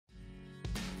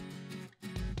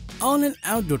On an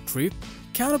outdoor trip,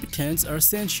 canopy tents are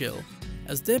essential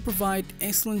as they provide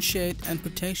excellent shade and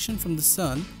protection from the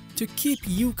sun to keep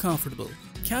you comfortable.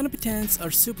 Canopy tents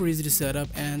are super easy to set up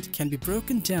and can be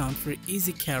broken down for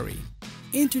easy carry.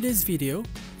 In today's video,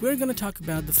 we're going to talk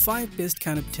about the 5 best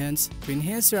canopy tents to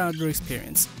enhance your outdoor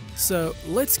experience. So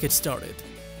let's get started.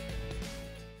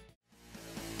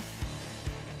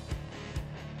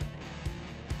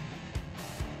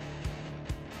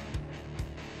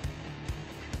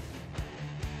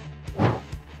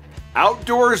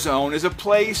 EasyUp is a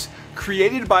place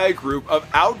created by a group of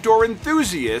outdoor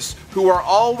enthusiasts who are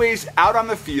always out on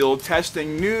the field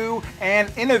testing new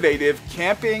and innovative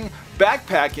camping,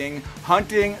 backpacking,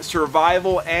 hunting,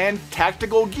 survival, and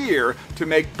tactical gear to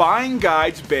make buying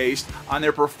guides based on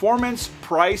their performance,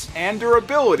 price, and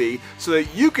durability so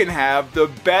that you can have the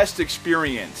best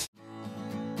experience.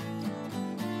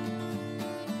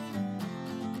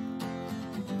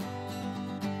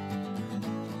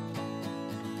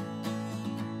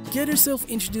 Get yourself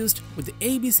introduced with the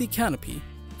ABC Canopy,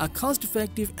 a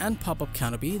cost-effective and pop-up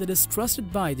canopy that is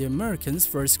trusted by the Americans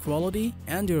for its quality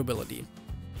and durability.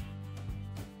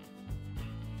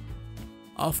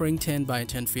 Offering 10 by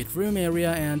 10 feet room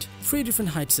area and 3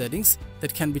 different height settings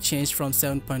that can be changed from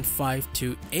 7.5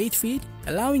 to 8 feet,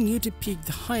 allowing you to pick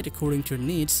the height according to your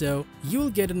needs so you'll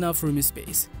get enough roomy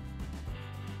space.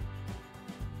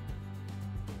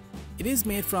 It is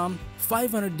made from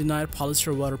 500 denier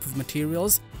polyester waterproof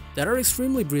materials that are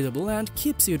extremely breathable and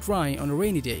keeps you dry on a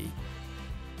rainy day.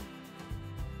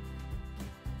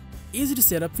 Easy to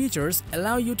set up features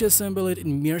allow you to assemble it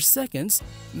in mere seconds,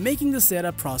 making the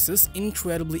setup process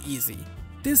incredibly easy.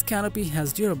 This canopy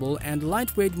has durable and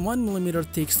lightweight 1mm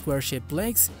thick square-shaped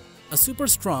legs, a super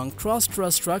strong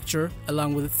cross-truss structure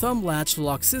along with a thumb latch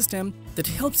lock system that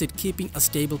helps it keeping a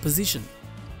stable position.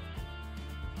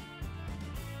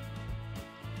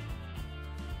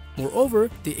 Moreover,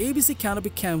 the ABC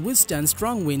Canopy can withstand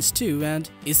strong winds too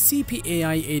and is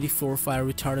CPAI 84 fire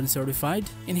retardant certified,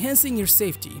 enhancing your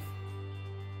safety.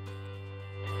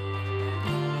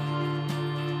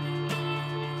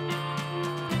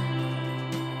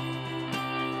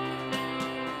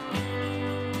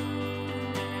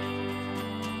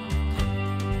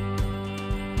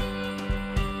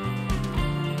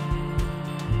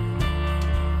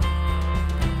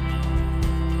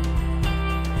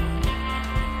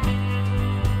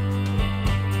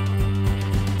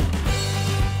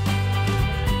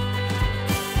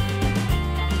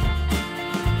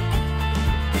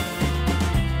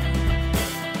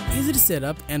 Easy to set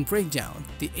up and break down,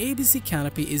 the ABC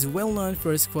Canopy is well known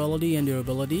for its quality and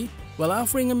durability while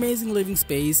offering amazing living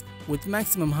space with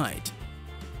maximum height.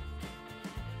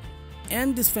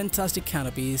 And this fantastic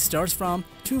canopy starts from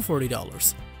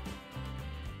 $240.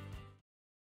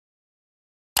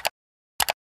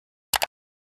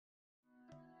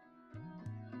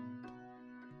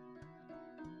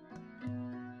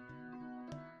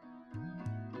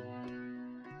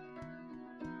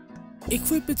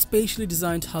 Equipped with spatially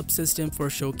designed hub system for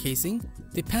showcasing,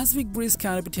 the Pacific Breeze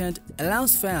Canopy Tent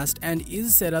allows fast and easy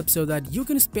setup so that you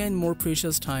can spend more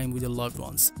precious time with your loved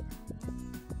ones.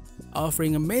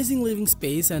 Offering amazing living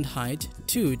space and height,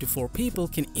 2 to 4 people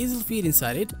can easily fit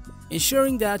inside it,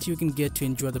 ensuring that you can get to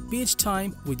enjoy the beach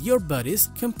time with your buddies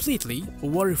completely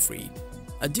worry-free.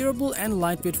 A durable and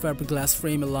lightweight fiberglass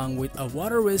frame along with a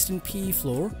water-resistant PE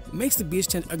floor makes the beach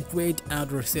tent a great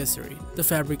outdoor accessory. The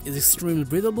fabric is extremely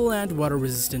breathable and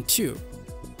water-resistant too.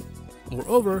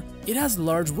 Moreover, it has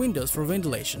large windows for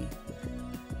ventilation.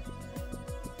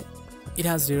 It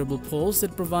has durable poles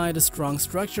that provide a strong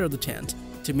structure of the tent.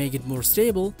 To make it more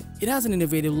stable, it has an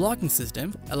innovative locking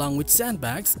system along with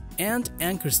sandbags and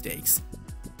anchor stakes.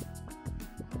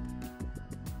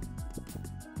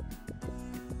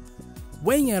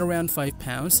 Weighing at around 5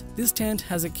 pounds, this tent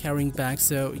has a carrying bag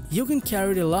so you can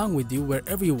carry it along with you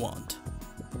wherever you want.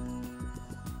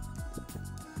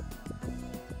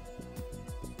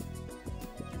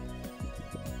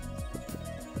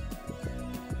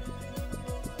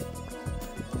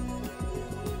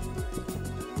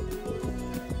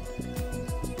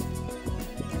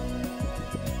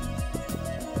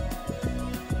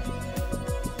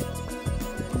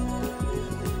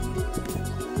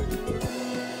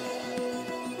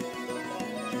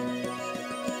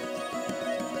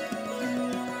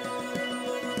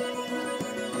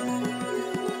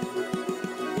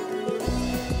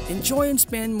 Enjoy and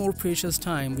spend more precious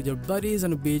time with your buddies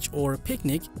on a beach or a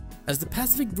picnic, as the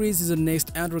Pacific Breeze is the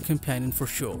next outdoor companion for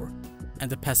sure, and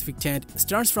the Pacific Tent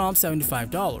starts from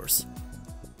 $75.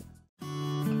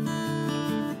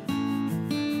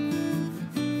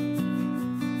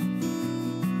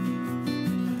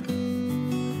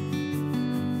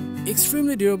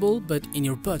 Extremely durable but in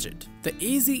your budget, the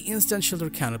Easy Instant Shelter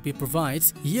Canopy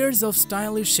provides years of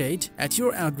stylish shade at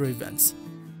your outdoor events.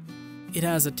 It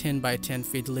has a 10 by 10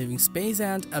 feet living space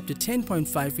and up to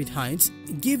 10.5 feet height,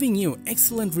 giving you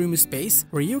excellent roomy space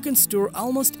where you can store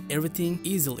almost everything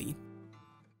easily.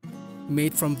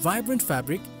 Made from vibrant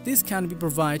fabric, this canopy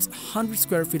provides 100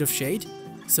 square feet of shade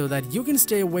so that you can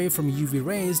stay away from UV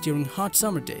rays during hot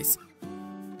summer days.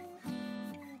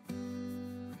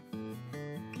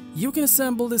 You can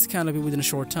assemble this canopy within a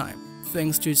short time,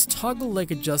 thanks to its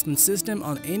toggle-like adjustment system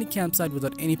on any campsite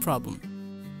without any problem.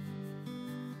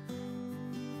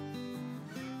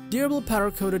 Durable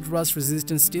powder-coated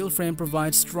rust-resistant steel frame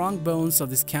provides strong bones of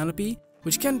this canopy,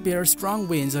 which can bear strong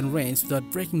winds and rains without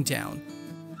breaking down.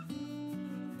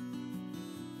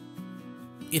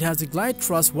 It has a glide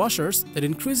truss washers that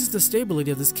increases the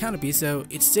stability of this canopy so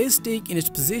it stays stick in its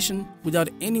position without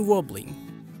any wobbling.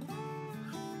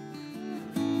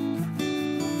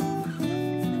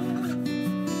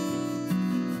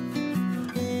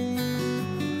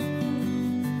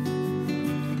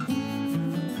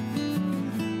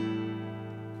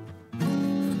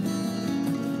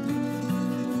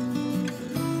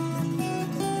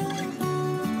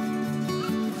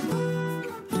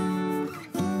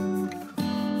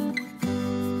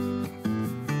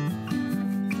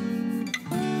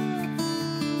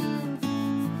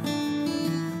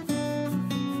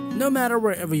 No matter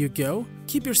wherever you go,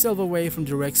 keep yourself away from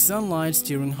direct sunlight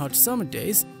during hot summer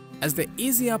days, as the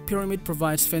EasyUp Pyramid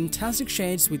provides fantastic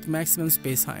shades with maximum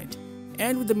space height.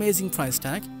 And with amazing price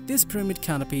tag, this Pyramid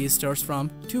canopy starts from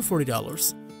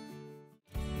 $240.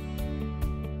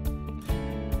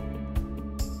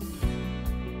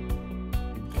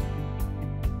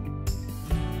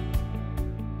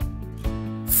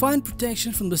 Find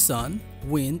protection from the sun,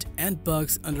 wind, and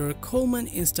bugs under a Coleman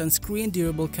Instant Screen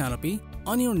Durable Canopy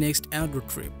on your next outdoor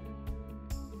trip.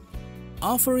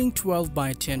 Offering 12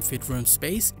 by 10 feet room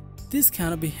space, this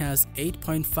canopy has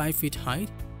 8.5 feet height,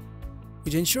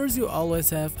 which ensures you always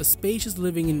have a spacious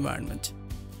living environment.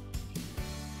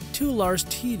 Two large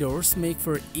T-doors make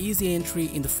for easy entry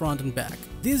in the front and back.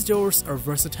 These doors are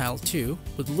versatile too,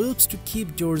 with loops to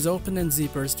keep doors open and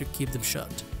zippers to keep them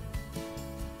shut.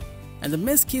 And the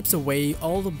mesh keeps away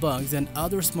all the bugs and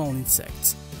other small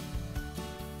insects.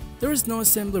 There is no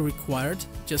assembly required,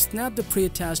 just snap the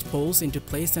pre-attached poles into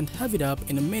place and have it up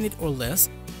in a minute or less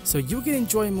so you can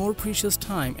enjoy more precious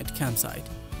time at campsite.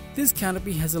 This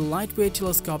canopy has a lightweight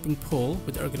telescoping pole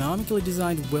with ergonomically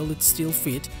designed welded steel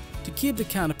feet to keep the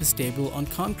canopy stable on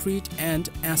concrete and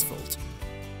asphalt.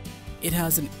 It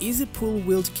has an easy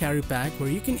pull-wheeled carry bag where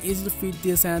you can easily fit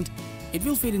this, and it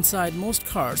will fit inside most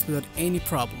cars without any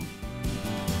problem.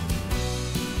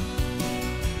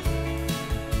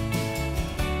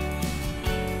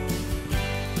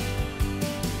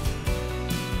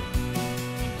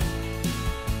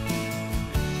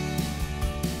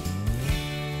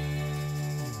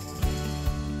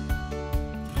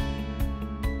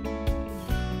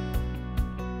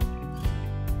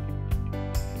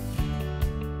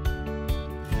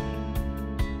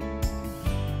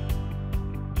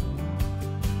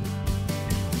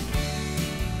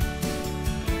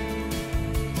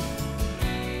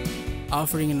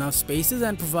 Offering enough spaces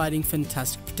and providing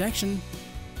fantastic protection,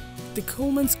 the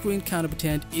Coleman Screen Canopy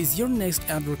Tent is your next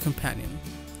outdoor companion,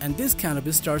 and this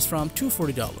canopy starts from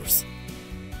 $240.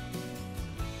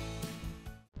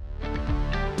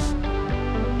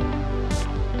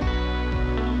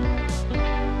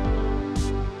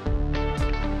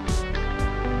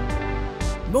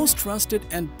 Most trusted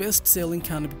and best-selling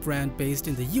canopy brand based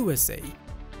in the USA.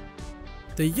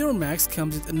 The Eurmax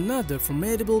comes with another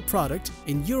formidable product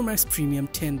in Eurmax Premium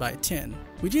 10 by 10,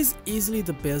 which is easily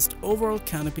the best overall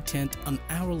canopy tent on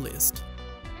our list.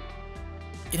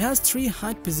 It has 3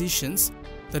 height positions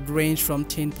that range from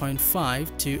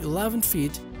 10.5 to 11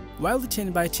 feet, while the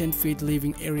 10 by 10 feet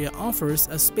living area offers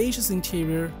a spacious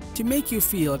interior to make you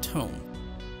feel at home.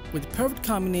 With the perfect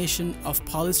combination of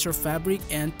polyester fabric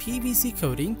and PVC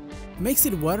coating, makes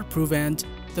it waterproof, and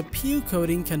the PU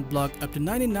coating can block up to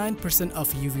 99%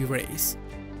 of UV rays.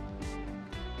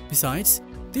 Besides,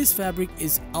 this fabric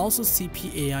is also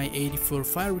CPAI 84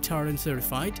 fire retardant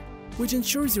certified, which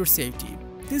ensures your safety.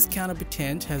 This canopy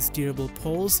tent has durable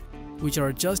poles which are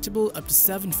adjustable up to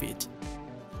 7 feet.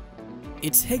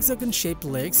 Its hexagon-shaped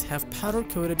legs have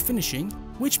powder-coated finishing,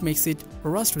 which makes it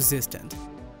rust-resistant.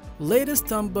 Latest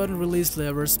thumb button release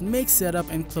levers make setup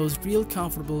and close real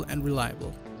comfortable and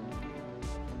reliable.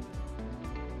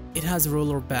 It has a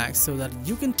roller back so that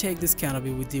you can take this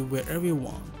canopy with you wherever you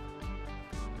want.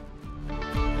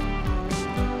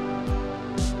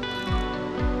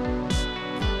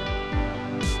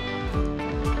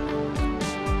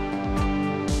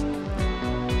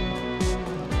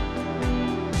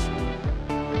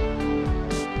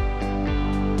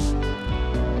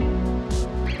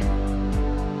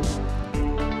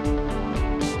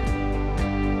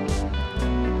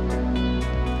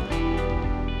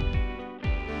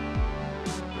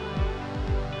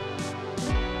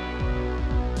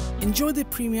 Enjoy the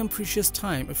premium precious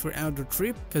time of your outdoor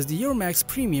trip because the Eurmax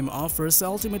Premium offers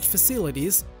ultimate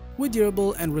facilities with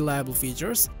durable and reliable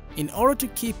features in order to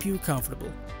keep you comfortable.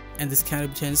 And this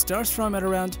Canopy Tent starts from at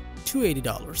around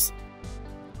 $280.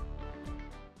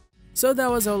 So that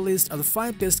was our list of the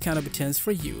 5 best Canopy Tents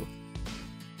for you.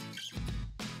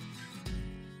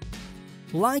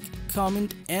 Like,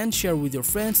 comment and share with your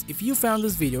friends if you found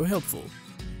this video helpful.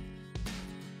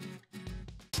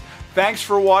 Thanks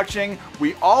for watching.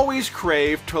 We always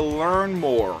crave to learn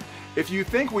more. If you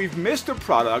think we've missed a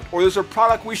product or there's a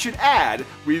product we should add,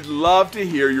 we'd love to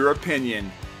hear your opinion.